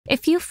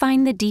If you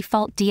find the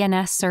default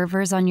DNS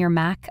servers on your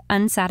Mac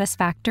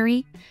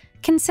unsatisfactory,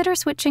 consider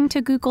switching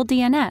to Google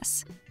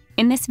DNS.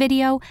 In this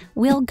video,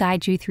 we'll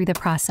guide you through the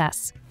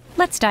process.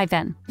 Let's dive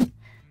in.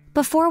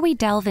 Before we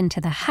delve into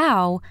the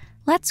how,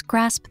 let's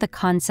grasp the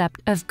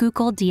concept of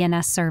Google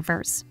DNS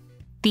servers.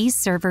 These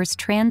servers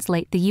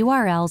translate the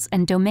URLs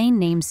and domain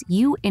names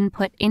you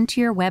input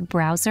into your web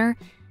browser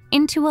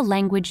into a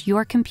language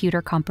your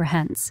computer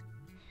comprehends.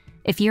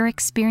 If you're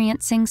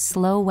experiencing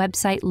slow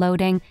website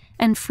loading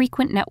and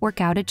frequent network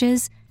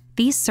outages,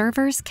 these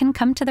servers can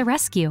come to the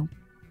rescue.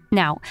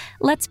 Now,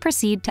 let's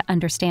proceed to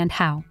understand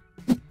how.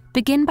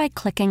 Begin by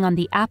clicking on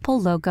the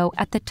Apple logo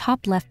at the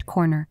top left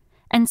corner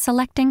and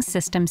selecting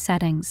System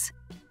Settings.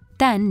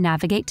 Then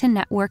navigate to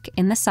Network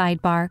in the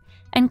sidebar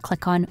and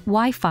click on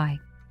Wi-Fi.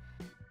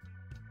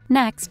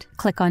 Next,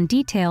 click on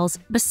Details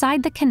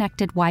beside the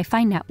connected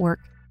Wi-Fi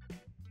network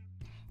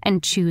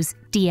and choose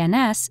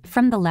DNS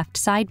from the left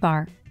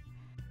sidebar.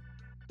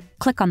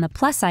 Click on the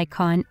plus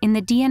icon in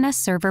the DNS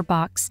server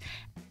box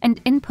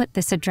and input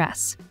this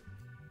address: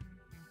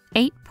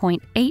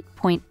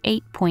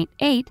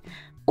 8.8.8.8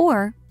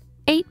 or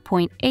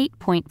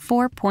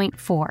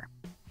 8.8.4.4.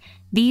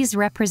 These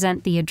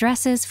represent the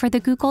addresses for the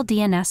Google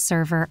DNS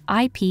server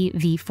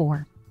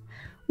IPv4.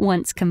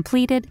 Once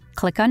completed,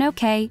 click on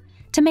OK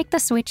to make the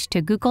switch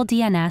to Google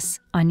DNS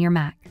on your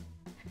Mac.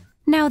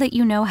 Now that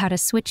you know how to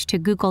switch to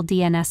Google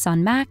DNS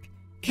on Mac,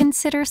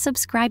 consider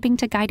subscribing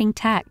to Guiding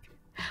Tech.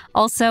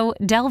 Also,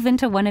 delve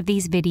into one of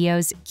these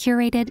videos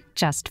curated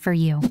just for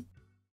you.